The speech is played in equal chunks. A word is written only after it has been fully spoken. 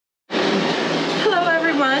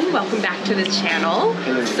everyone, welcome back to the channel.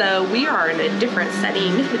 So we are in a different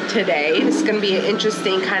setting today. This is going to be an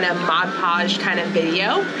interesting kind of Mod Podge kind of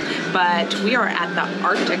video, but we are at the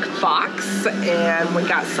Arctic Fox and we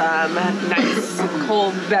got some nice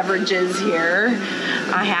cold beverages here.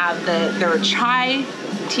 I have their chai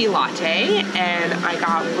tea latte, and I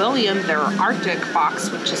got William their Arctic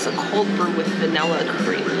Fox, which is a cold brew with vanilla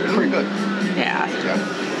cream. Pretty good. Yeah.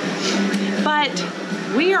 But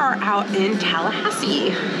we are out in Tallahassee.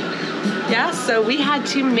 Yeah, so we had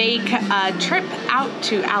to make a trip out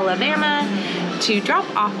to Alabama to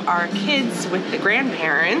drop off our kids with the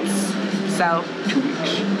grandparents. So 2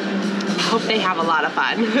 weeks. Hope they have a lot of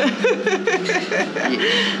fun.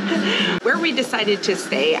 Where we decided to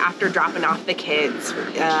stay after dropping off the kids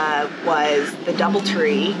was the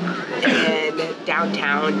DoubleTree in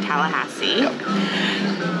downtown Tallahassee. Yep.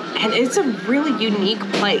 And it's a really unique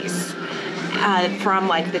place. From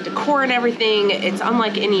like the decor and everything, it's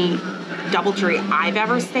unlike any DoubleTree I've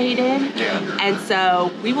ever stayed in. Yeah. And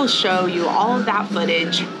so we will show you all of that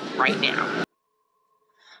footage right now.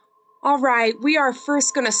 All right, we are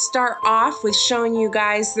first going to start off with showing you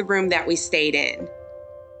guys the room that we stayed in.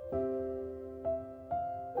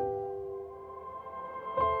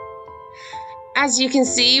 As you can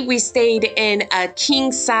see, we stayed in a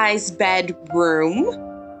king-size bedroom.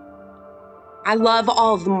 I love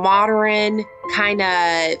all the modern kind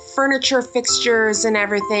of furniture fixtures and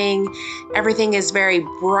everything. Everything is very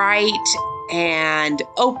bright and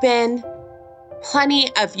open. Plenty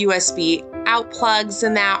of USB out plugs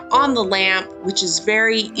and that on the lamp, which is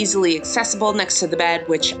very easily accessible next to the bed,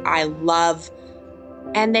 which I love.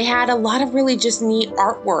 And they had a lot of really just neat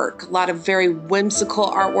artwork, a lot of very whimsical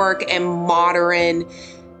artwork and modern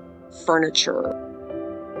furniture.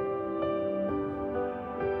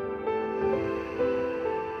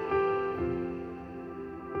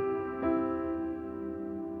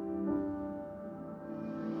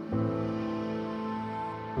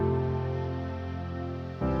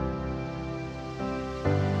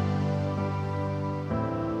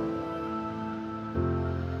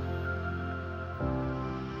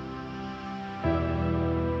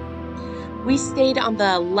 We stayed on the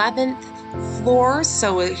 11th floor,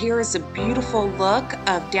 so here is a beautiful look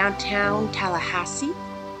of downtown Tallahassee.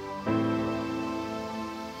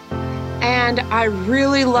 And I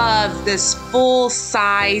really love this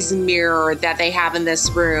full-size mirror that they have in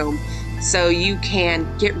this room, so you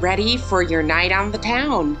can get ready for your night on the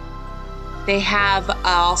town. They have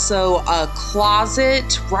also a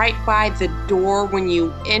closet right by the door when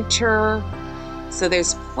you enter. So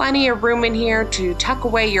there's plenty of room in here to tuck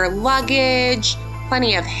away your luggage,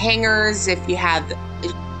 plenty of hangers if you have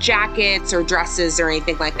jackets or dresses or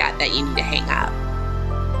anything like that that you need to hang up.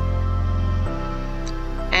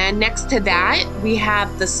 And next to that, we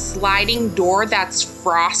have the sliding door that's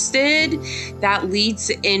frosted that leads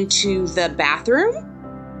into the bathroom.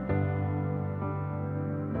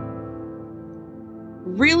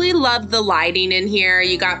 Really love the lighting in here.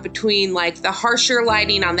 You got between like the harsher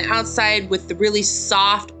lighting on the outside with the really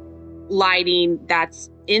soft lighting that's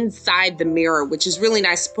inside the mirror, which is really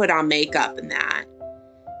nice to put on makeup and that.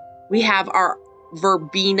 We have our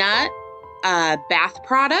Verbena bath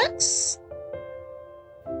products.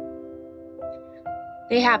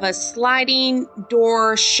 They have a sliding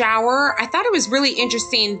door shower. I thought it was really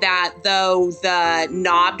interesting that though the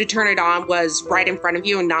knob to turn it on was right in front of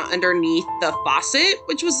you and not underneath the faucet,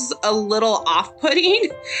 which was a little off-putting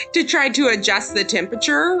to try to adjust the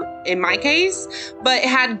temperature in my case, but it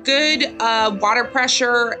had good water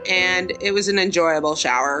pressure and it was an enjoyable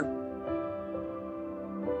shower.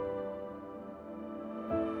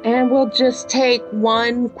 And we'll just take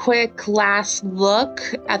one quick last look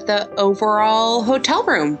at the overall hotel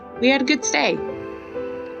room. We had a good stay.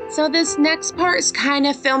 So this next part is kind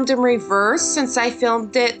of filmed in reverse since I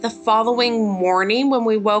filmed it the following morning when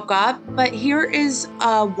we woke up. But here is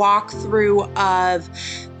a walkthrough of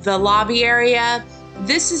the lobby area.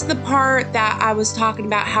 This is the part that I was talking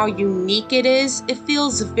about how unique it is. It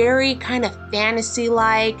feels very kind of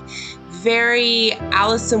fantasy-like. Very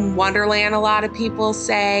Alice in Wonderland, a lot of people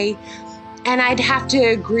say, and I'd have to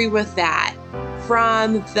agree with that.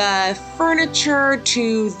 From the furniture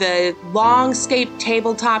to the longscape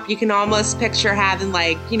tabletop, you can almost picture having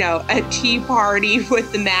like, you know, a tea party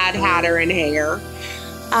with the Mad Hatter in hair.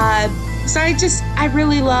 So I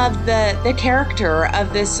really love the character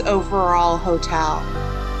of this overall hotel.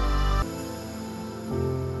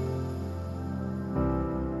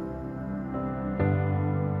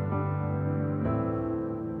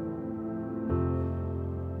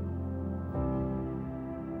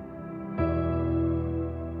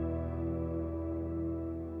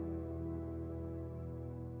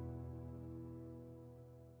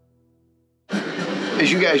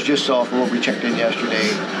 as you guys just saw from what we checked in yesterday,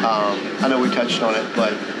 I know we touched on it,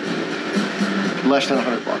 but less than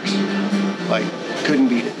 $100. Like, couldn't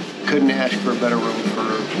beat it. Couldn't ask for a better room for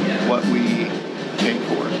what we paid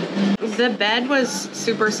for. The bed was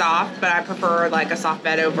super soft, but I prefer like a soft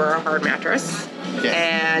bed over a hard mattress. Yeah.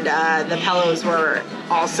 And the pillows were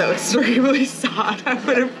also extremely soft. I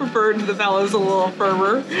would have preferred the pillows a little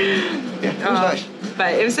firmer. Yeah, it was nice.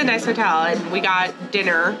 But it was a nice hotel, and we got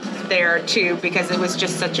dinner there too because it was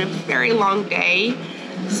just such a very long day.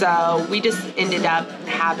 So we just ended up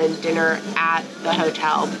having dinner at the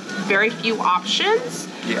hotel. Very few options,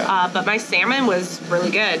 but my salmon was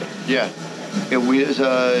really good. Yeah. It was,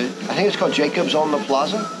 I think it's called Jacob's on the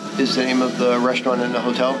Plaza is the name of the restaurant in the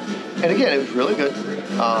hotel. And again, it was really good.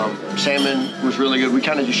 Salmon was really good. We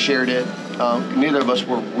kind of just shared it. Neither of us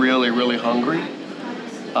were really, really hungry.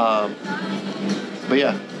 But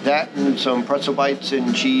yeah, that and some pretzel bites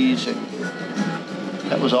and cheese, and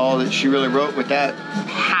that was all that she really wrote with that.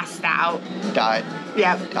 Passed out. Died.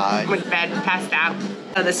 Yep. Died. Went to bed, passed out.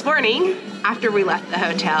 So this morning, after we left the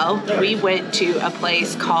hotel, we went to a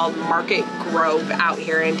place called Market Grove out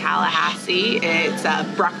here in Tallahassee. It's a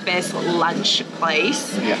breakfast lunch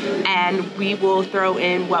place. Yeah. And we will throw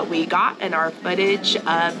in what we got in our footage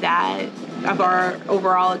of that, of our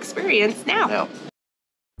overall experience now. Yeah.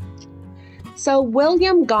 So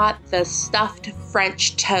William got the stuffed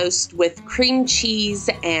French toast with cream cheese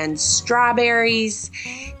and strawberries.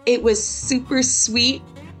 It was super sweet,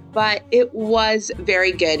 but it was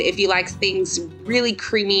very good. If you like things really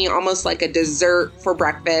creamy, almost like a dessert for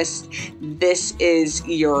breakfast, this is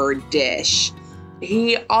your dish.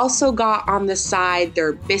 He also got on the side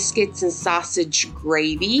their biscuits and sausage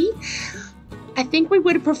gravy. I think we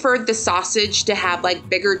would have preferred the sausage to have like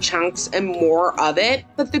bigger chunks and more of it,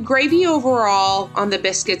 but the gravy overall on the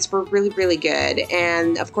biscuits were really, really good.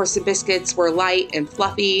 And of course the biscuits were light and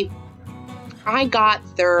fluffy. I got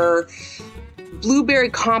their blueberry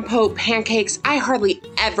compote pancakes. I hardly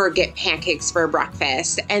ever get pancakes for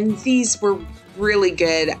breakfast, and these were really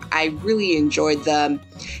good. I really enjoyed them.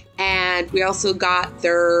 And we also got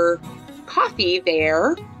their coffee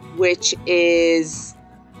there, which is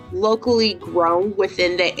locally grown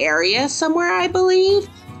within the area somewhere, I believe.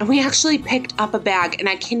 And we actually picked up a bag, and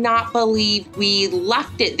I cannot believe we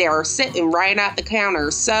left it there sitting right at the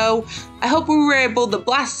counter. So I hope we were able to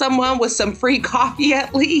bless someone with some free coffee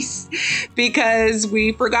at least, because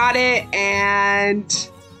we forgot it and,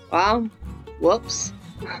 well, whoops.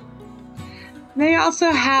 They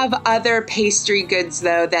also have other pastry goods,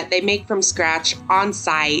 though, that they make from scratch on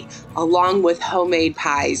site, along with homemade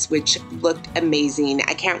pies, which looked amazing.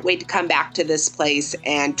 I can't wait to come back to this place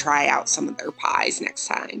and try out some of their pies next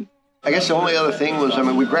time. I guess the only other thing was, I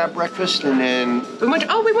mean, we grabbed breakfast and then... We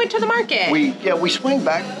went to the market. We swung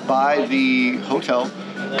back by the hotel,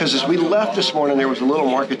 because as we left this morning, there was a little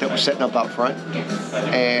market that was setting up out front.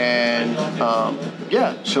 And,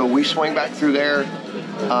 so we swung back through there.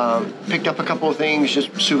 Picked up a couple of things,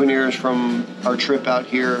 just souvenirs from our trip out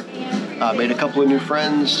here. Made a couple of new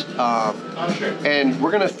friends. And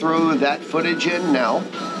we're going to throw that footage in now.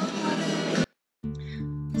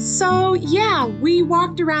 So yeah, we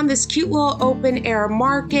walked around this cute little open air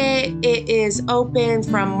market. It is open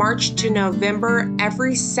from March to November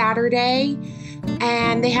every Saturday.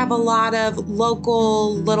 And they have a lot of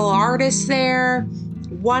local little artists there.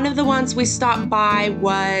 One of the ones we stopped by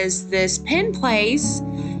was this pin place,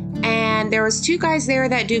 and there was two guys there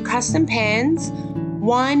that do custom pins.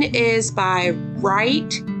 One is by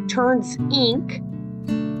Right Turns Ink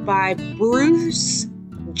by Bruse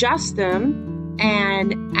Justham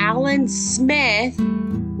and Allan Smith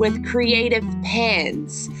with Creative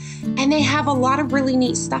Pins. And they have a lot of really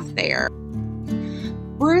neat stuff there.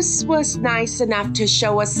 Bruse was nice enough to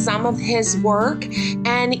show us some of his work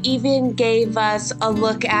and even gave us a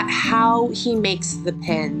look at how he makes the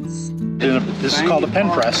pins. This is called a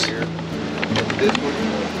pen press. So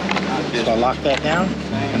I lock that down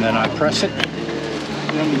and then I press it.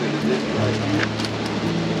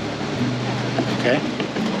 Okay.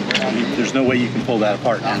 There's no way you can pull that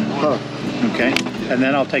apart now. Okay. And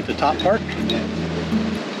then I'll take the top part.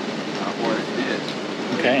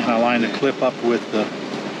 Okay, and I line the clip up with the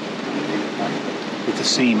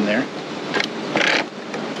seam there.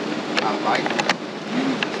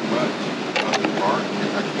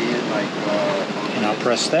 And I'll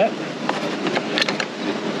press that.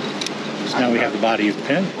 So now we have the body of the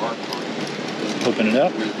pen. Open it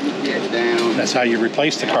up. That's how you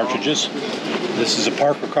replace the cartridges. This is a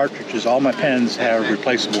Parker cartridges. All my pens have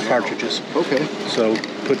replaceable cartridges. Okay. So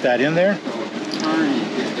put that in there.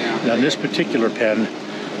 Now this particular pen,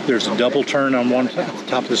 There's a double turn on one at the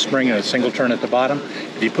top of the spring and a single turn at the bottom.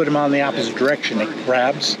 If you put them on the opposite direction, it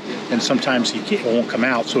grabs, and sometimes it won't come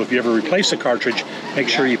out. So if you ever replace a cartridge, make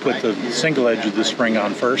sure you put the single edge of the spring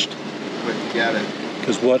on first.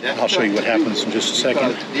 Because I'll show you what happens in just a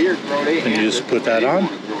second. And you just put that on.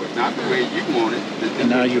 And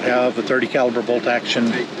now you have a 30 caliber bolt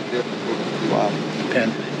action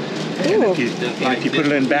pin. And if you put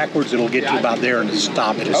it in backwards, it'll get to about there and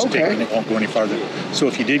stop it. It'll stick and it won't go any farther. So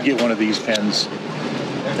if you did get one of these pins,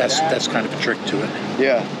 that's kind of a trick to it.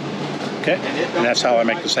 Yeah. Okay, and that's how I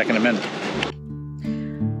make the Second Amendment.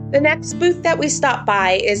 The next booth that we stopped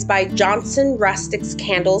by is by Johnson Rustics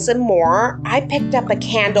Candles and More. I picked up a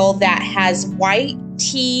candle that has white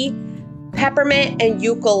tea, peppermint, and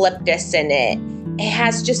eucalyptus in it. It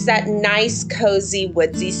has just that nice, cozy,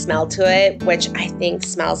 woodsy smell to it, which I think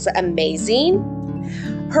smells amazing.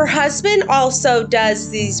 Her husband also does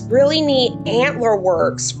these really neat antler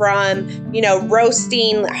works from,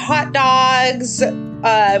 roasting hot dogs,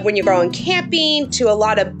 when you're going camping, to a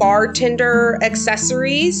lot of bartender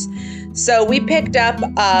accessories. So we picked up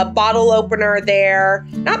a bottle opener there.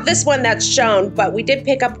 Not this one that's shown, but we did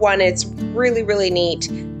pick up one. It's really, really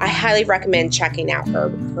neat. I highly recommend checking out her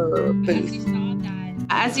booth.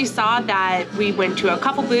 As you saw, that we went to a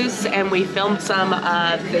couple booths and we filmed some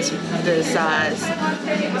of this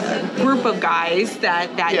group of guys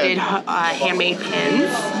that did handmade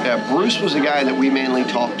pins. Yeah, Bruce was the guy that we mainly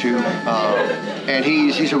talked to, and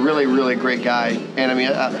he's a really, really great guy. And I mean,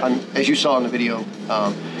 as you saw in the video,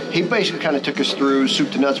 he basically kind of took us through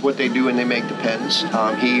soup to nuts what they do when they make the pins.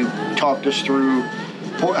 He talked us through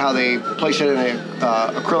how they place it in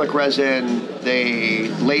acrylic resin, they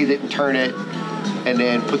lathe it and turn it, and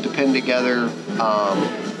then put the pin together,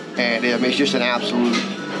 and it's just an absolute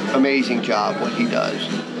amazing job what he does.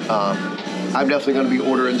 I'm definitely going to be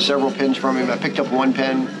ordering several pins from him. I picked up one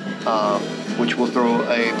pin, which we'll throw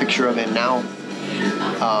a picture of in now.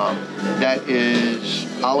 That is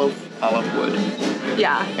olive wood.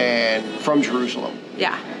 Yeah. And from Jerusalem.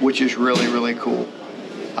 Yeah. Which is really, really cool.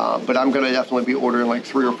 But I'm going to definitely be ordering like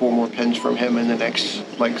 3 or 4 more pins from him in the next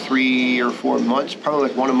 3 or 4 months, probably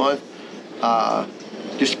like 1 a month.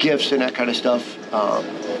 Just gifts and that kind of stuff.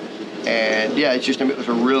 And yeah, it was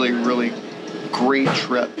a really, really great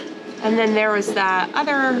trip. And then there was that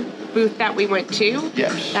other booth that we went to.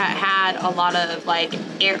 Yes. That had a lot of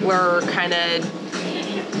antler kind of,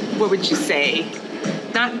 what would you say?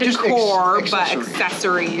 Not decor, but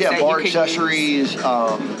accessories. Yeah, bar accessories,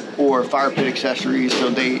 or fire pit accessories. So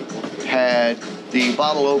they had the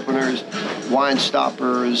bottle openers, wine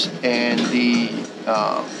stoppers, and the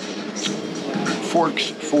forks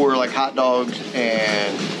for hot dogs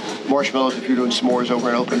and marshmallows if you're doing s'mores over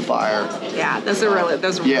an open fire. Yeah, those are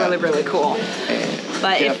really cool.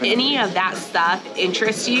 But if any of that stuff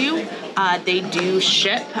interests you, they do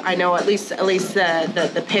ship. I know at least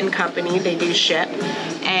the pin company, they do ship.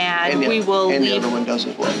 And we will leave. The other one does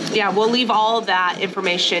as well. Yeah, we'll leave all of that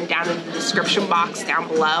information down in the description box down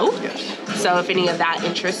below. Yes. So if any of that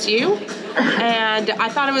interests you. And I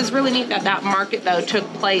thought it was really neat that market, though, took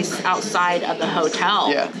place outside of the hotel.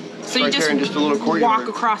 Yeah. So you just a little walk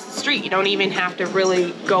across the street. You don't even have to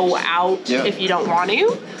really go out if you don't want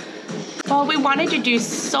to. Well, we wanted to do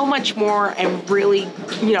so much more and really,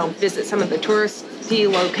 visit some of the touristy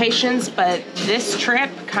locations, but this trip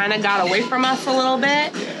kind of got away from us a little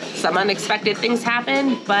bit. Some unexpected things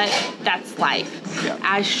happened, but that's life. Yeah.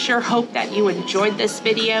 I sure hope that you enjoyed this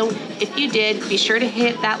video. If you did, be sure to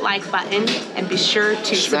hit that like button and be sure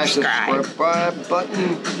to subscribe. The subscribe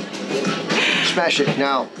button. Smash it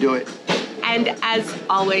now. Do it. And as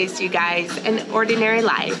always, you guys, an ordinary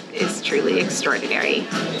life is truly extraordinary.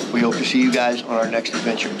 We hope to see you guys on our next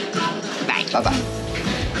adventure. Bye.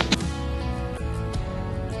 Bye-bye.